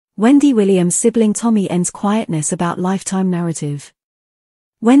Wendy Williams' sibling Tommy ends quietness about Lifetime narrative.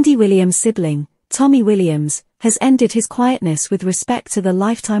 Wendy Williams' sibling, Tommy Williams, has ended his quietness with respect to the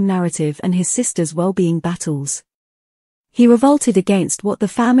Lifetime narrative and his sister's well-being battles. He revolted against what the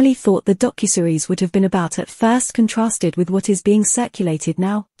family thought the docuseries would have been about at first, contrasted with what is being circulated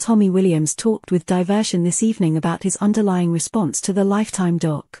now. Tommy Williams talked with Diversion this evening about his underlying response to the Lifetime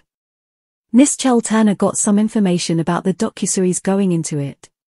doc. Nischelle Turner got some information about the docuseries going into it.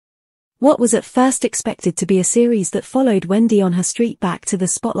 What was at first expected to be a series that followed Wendy on her street back to the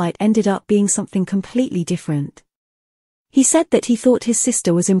spotlight ended up being something completely different. He said that he thought his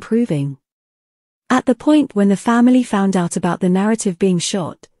sister was improving. At the point when the family found out about the narrative being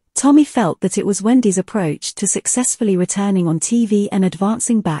shot, Tommy felt that it was Wendy's approach to successfully returning on TV and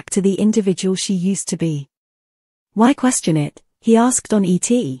advancing back to the individual she used to be. "Why question it?" he asked on ET.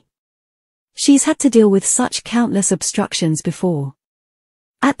 "She's had to deal with such countless obstructions before."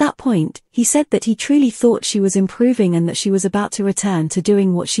 At that point, he said that he truly thought she was improving and that she was about to return to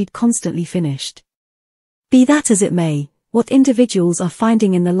doing what she'd constantly finished. Be that as it may, what individuals are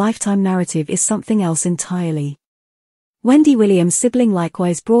finding in the Lifetime narrative is something else entirely. Wendy Williams' sibling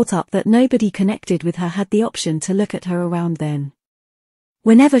likewise brought up that nobody connected with her had the option to look at her around then.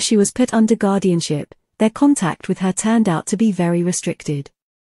 Whenever she was put under guardianship, their contact with her turned out to be very restricted.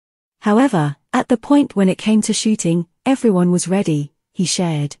 However, at the point when it came to shooting, everyone was ready, he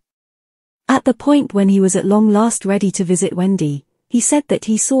shared. At the point when he was at long last ready to visit Wendy, he said that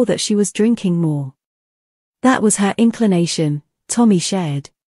he saw that she was drinking more. That was her inclination, Tommy shared.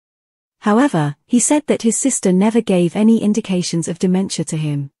 However, he said that his sister never gave any indications of dementia to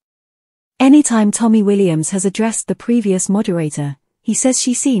him. Anytime Tommy Williams has addressed the previous moderator, he says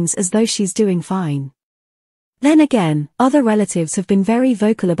she seems as though she's doing fine. Then again, other relatives have been very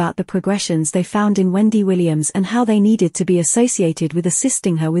vocal about the progressions they found in Wendy Williams and how they needed to be associated with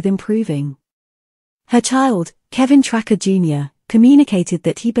assisting her with improving. Her child, Kevin Tracker Jr., communicated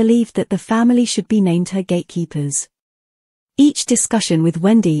that he believed that the family should be named her gatekeepers. Each discussion with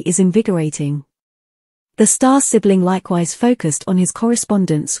Wendy is invigorating. The star's sibling likewise focused on his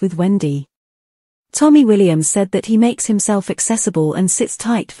correspondence with Wendy. Tommy Williams said that he makes himself accessible and sits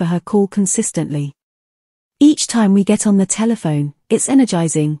tight for her call consistently. "Each time we get on the telephone, it's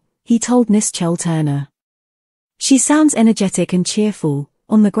energizing," he told Nischelle Turner. "She sounds energetic and cheerful,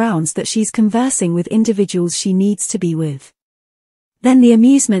 on the grounds that she's conversing with individuals she needs to be with." Then the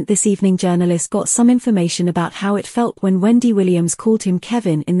amusement this evening journalist got some information about how it felt when Wendy Williams called him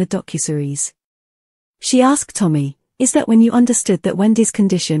Kevin in the docuseries. She asked Tommy, "Is that when you understood that Wendy's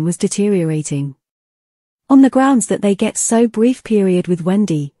condition was deteriorating?" On the grounds that they get so brief period with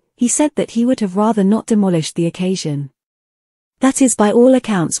Wendy, he said that he would have rather not demolished the occasion. That is by all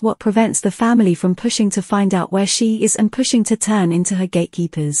accounts what prevents the family from pushing to find out where she is and pushing to turn into her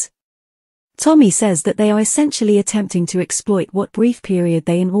gatekeepers. Tommy says that they are essentially attempting to exploit what brief period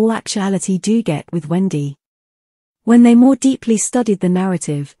they in all actuality do get with Wendy. When they more deeply studied the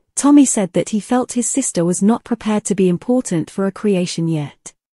narrative, Tommy said that he felt his sister was not prepared to be important for a creation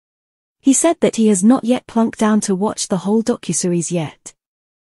yet. He said that he has not yet plunked down to watch the whole docuseries yet.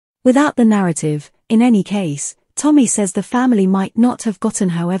 Without the narrative, in any case, Tommy says the family might not have gotten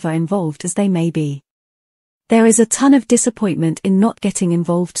however involved as they may be. There is a ton of disappointment in not getting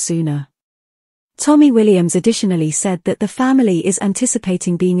involved sooner. Tommy Williams additionally said that the family is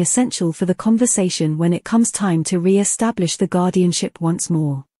anticipating being essential for the conversation when it comes time to re-establish the guardianship once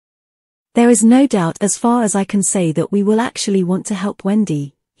more. "There is no doubt as far as I can say that we will actually want to help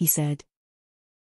Wendy," he said.